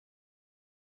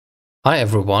Hi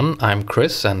everyone, I'm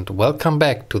Chris and welcome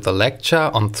back to the lecture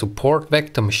on support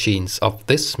vector machines of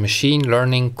this machine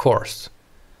learning course.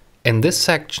 In this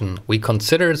section, we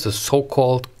consider the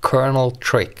so-called kernel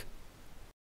trick.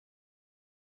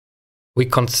 We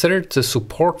considered the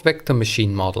support vector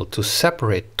machine model to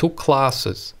separate two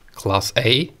classes, class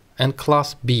A and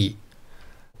class B.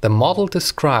 The model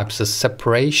describes the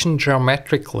separation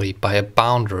geometrically by a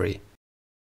boundary.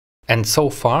 And so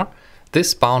far,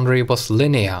 this boundary was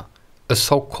linear, a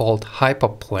so-called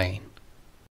hyperplane.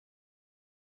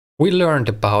 We learned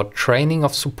about training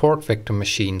of support vector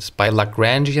machines by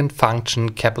Lagrangian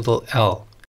function L.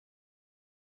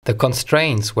 The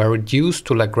constraints were reduced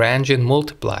to Lagrangian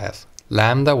multipliers.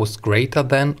 Lambda was greater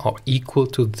than or equal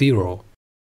to 0.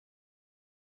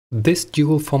 This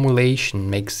dual formulation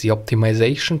makes the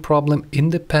optimization problem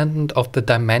independent of the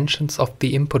dimensions of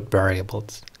the input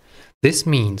variables. This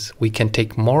means we can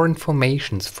take more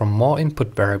information from more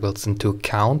input variables into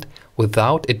account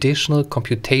without additional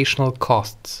computational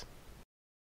costs.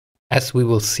 As we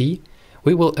will see,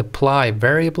 we will apply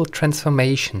variable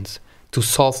transformations to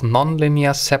solve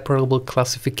nonlinear separable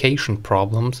classification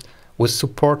problems with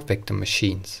support vector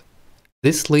machines.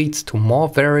 This leads to more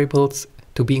variables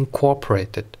to be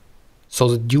incorporated, so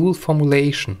the dual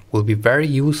formulation will be very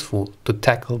useful to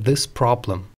tackle this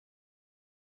problem.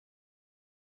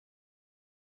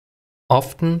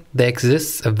 Often there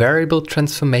exists a variable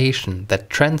transformation that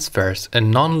transfers a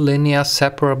nonlinear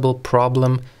separable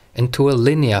problem into a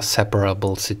linear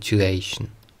separable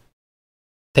situation.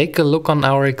 Take a look on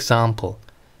our example.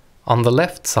 On the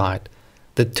left side,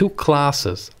 the two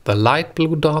classes, the light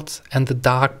blue dots and the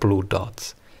dark blue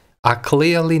dots, are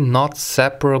clearly not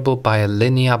separable by a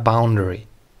linear boundary.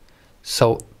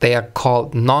 So they are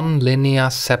called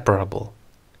nonlinear separable.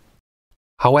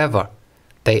 However,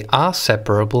 they are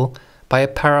separable by a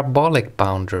parabolic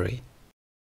boundary.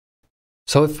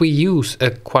 So if we use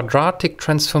a quadratic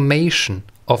transformation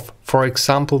of, for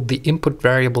example, the input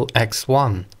variable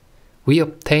x1, we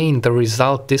obtain the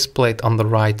result displayed on the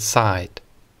right side.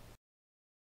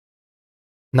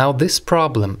 Now this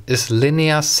problem is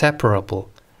linear separable,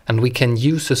 and we can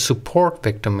use a support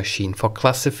vector machine for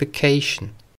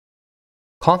classification.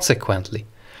 Consequently,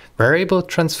 variable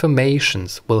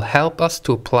transformations will help us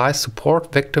to apply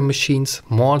support vector machines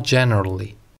more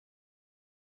generally.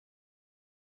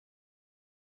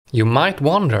 You might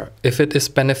wonder if it is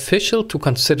beneficial to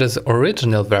consider the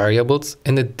original variables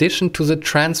in addition to the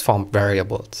transformed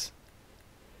variables.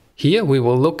 Here we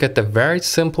will look at a very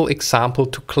simple example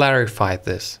to clarify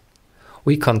this.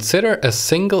 We consider a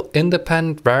single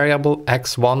independent variable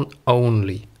x1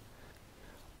 only.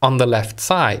 On the left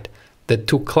side, the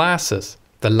two classes,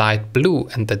 the light blue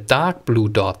and the dark blue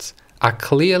dots, are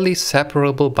clearly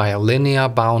separable by a linear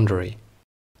boundary.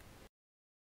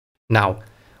 Now,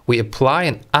 we apply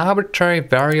an arbitrary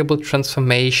variable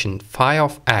transformation phi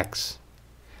of x.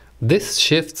 This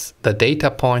shifts the data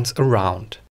points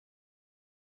around.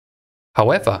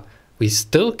 However, we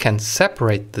still can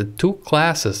separate the two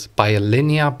classes by a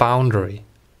linear boundary.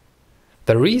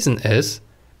 The reason is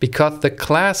because the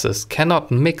classes cannot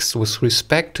mix with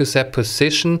respect to their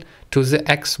position to the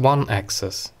x1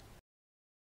 axis.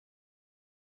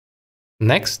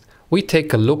 Next, we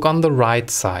take a look on the right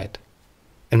side.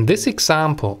 In this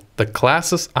example, the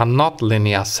classes are not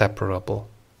linear separable.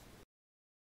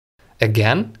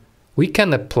 Again, we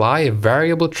can apply a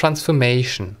variable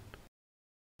transformation.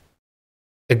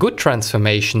 A good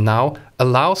transformation now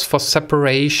allows for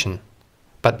separation,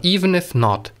 but even if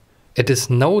not, it is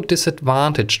no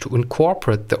disadvantage to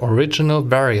incorporate the original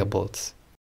variables.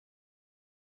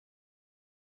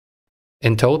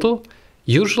 In total,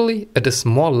 usually it is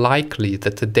more likely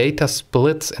that the data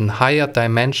splits in higher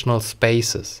dimensional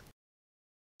spaces.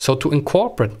 So to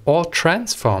incorporate all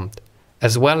transformed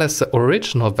as well as the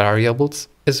original variables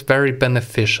is very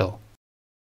beneficial.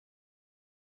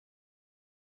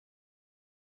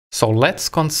 So let's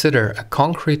consider a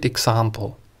concrete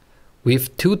example. We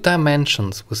have two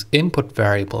dimensions with input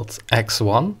variables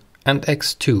x1 and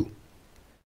x2.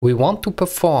 We want to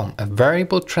perform a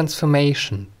variable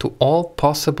transformation to all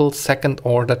possible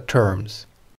second-order terms.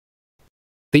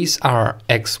 These are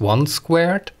x1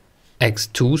 squared,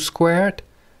 x2 squared,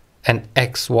 and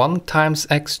x1 times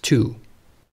x2.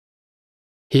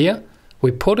 Here, we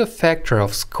put a factor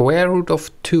of square root of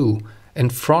 2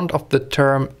 in front of the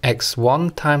term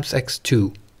x1 times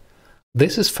x2.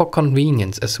 This is for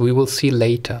convenience, as we will see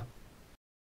later.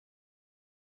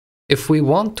 If we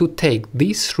want to take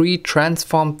these three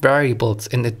transformed variables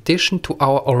in addition to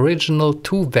our original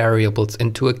two variables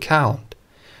into account,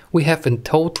 we have in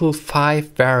total 5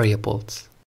 variables.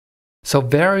 So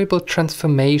variable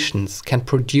transformations can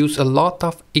produce a lot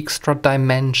of extra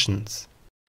dimensions.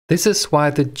 This is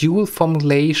why the dual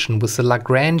formulation with the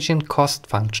Lagrangian cost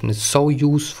function is so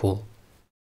useful.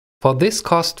 For this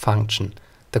cost function,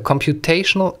 the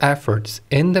computational effort is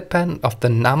independent of the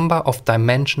number of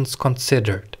dimensions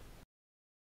considered.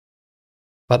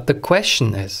 But the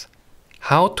question is,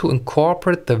 how to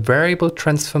incorporate the variable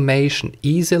transformation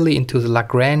easily into the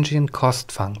Lagrangian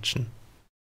cost function.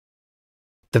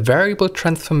 The variable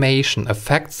transformation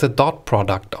affects the dot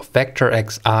product of vector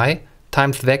xi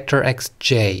times vector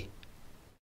xj.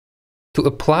 To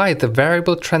apply the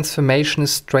variable transformation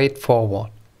is straightforward.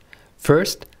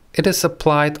 First, it is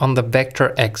applied on the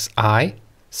vector xi.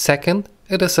 Second,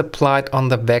 it is applied on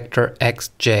the vector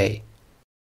xj.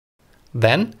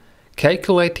 Then,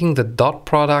 calculating the dot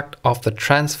product of the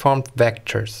transformed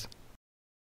vectors.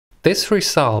 This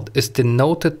result is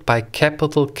denoted by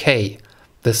capital K,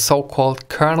 the so-called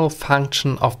kernel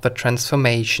function of the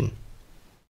transformation.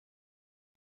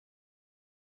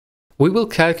 We will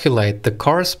calculate the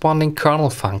corresponding kernel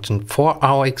function for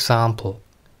our example.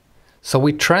 So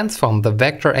we transform the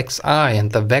vector xi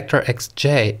and the vector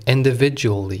xj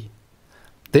individually.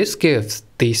 This gives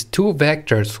these two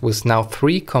vectors with now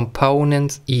 3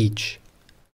 components each.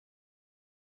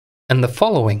 In the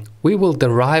following, we will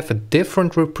derive a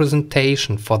different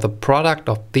representation for the product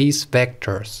of these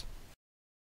vectors.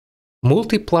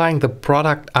 Multiplying the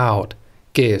product out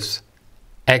gives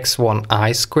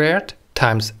x1i squared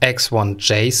times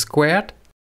x1j squared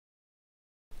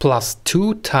plus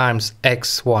 2 times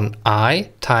x1i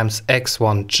times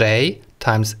x1j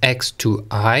times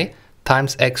x2i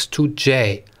times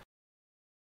x2j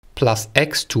plus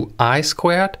x2i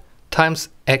squared times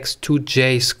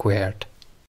x2j squared.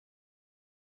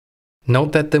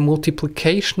 Note that the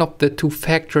multiplication of the two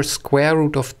factors square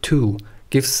root of 2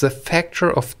 gives the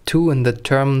factor of 2 in the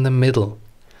term in the middle.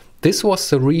 This was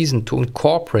the reason to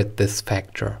incorporate this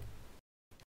factor.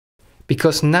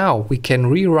 Because now we can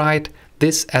rewrite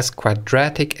this as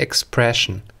quadratic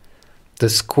expression. The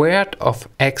squared of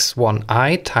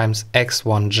x1i times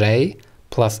x1j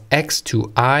plus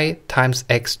x2i times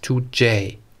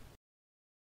x2j.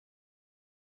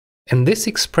 In this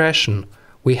expression,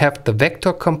 we have the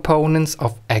vector components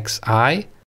of xi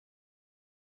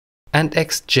and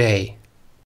xj.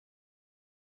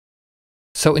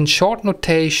 So in short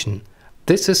notation,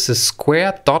 this is the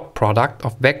square dot product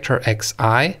of vector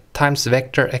xi times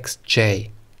vector xj.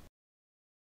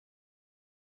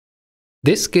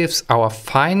 This gives our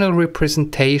final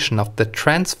representation of the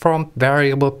transformed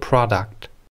variable product.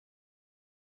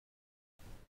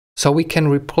 So we can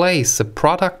replace the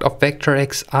product of vector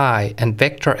xi and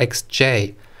vector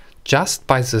xj just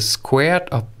by the squared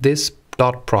of this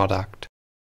dot product.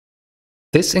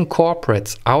 This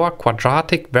incorporates our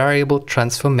quadratic variable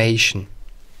transformation.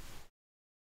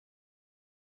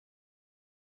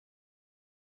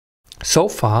 So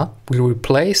far, we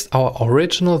replaced our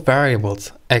original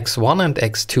variables x1 and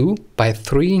x2 by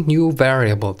 3 new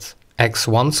variables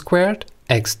x1 squared,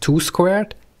 x2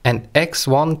 squared and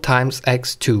x1 times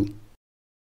x2.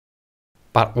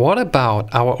 But what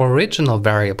about our original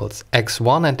variables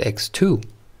x1 and x2?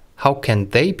 How can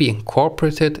they be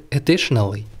incorporated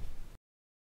additionally?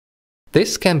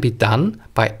 This can be done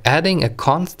by adding a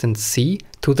constant c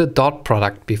to the dot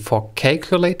product before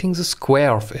calculating the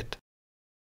square of it.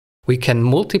 We can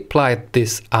multiply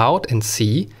this out and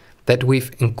see that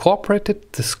we've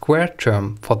incorporated the square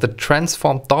term for the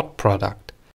transformed dot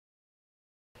product.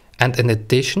 And in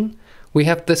addition, we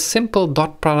have the simple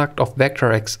dot product of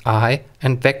vector xi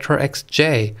and vector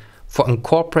xj for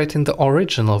incorporating the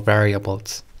original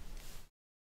variables.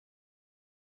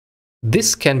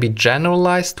 This can be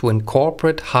generalized to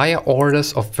incorporate higher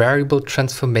orders of variable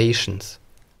transformations.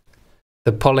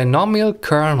 The polynomial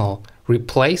kernel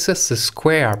replaces the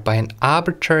square by an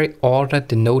arbitrary order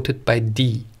denoted by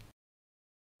d.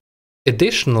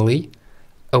 Additionally,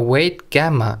 a weight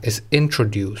gamma is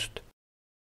introduced.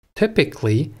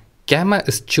 Typically, gamma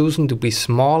is chosen to be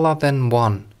smaller than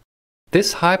 1.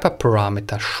 This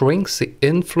hyperparameter shrinks the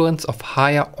influence of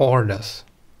higher orders.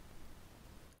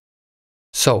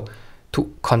 So,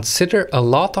 to consider a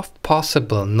lot of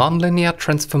possible nonlinear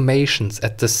transformations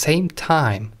at the same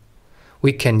time,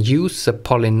 we can use the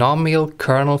polynomial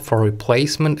kernel for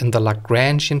replacement in the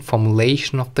Lagrangian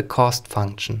formulation of the cost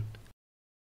function.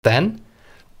 Then,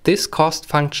 this cost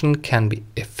function can be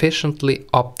efficiently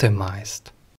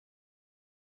optimized.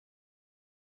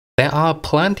 There are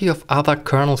plenty of other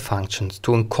kernel functions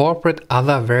to incorporate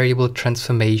other variable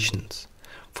transformations.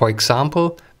 For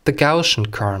example, the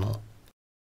Gaussian kernel.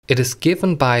 It is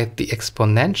given by the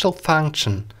exponential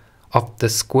function of the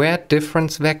squared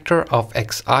difference vector of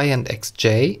xi and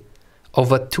xj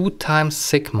over 2 times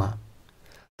sigma.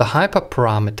 The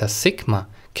hyperparameter sigma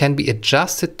can be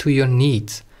adjusted to your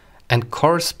needs and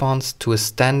corresponds to a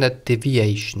standard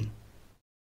deviation.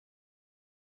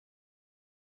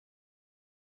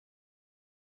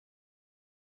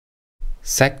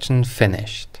 Section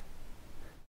finished.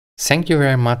 Thank you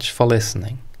very much for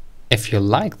listening. If you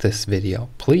like this video,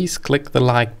 please click the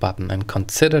like button and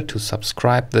consider to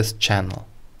subscribe this channel.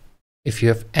 If you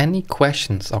have any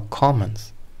questions or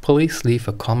comments, please leave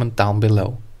a comment down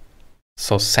below.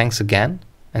 So thanks again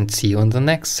and see you in the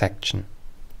next section.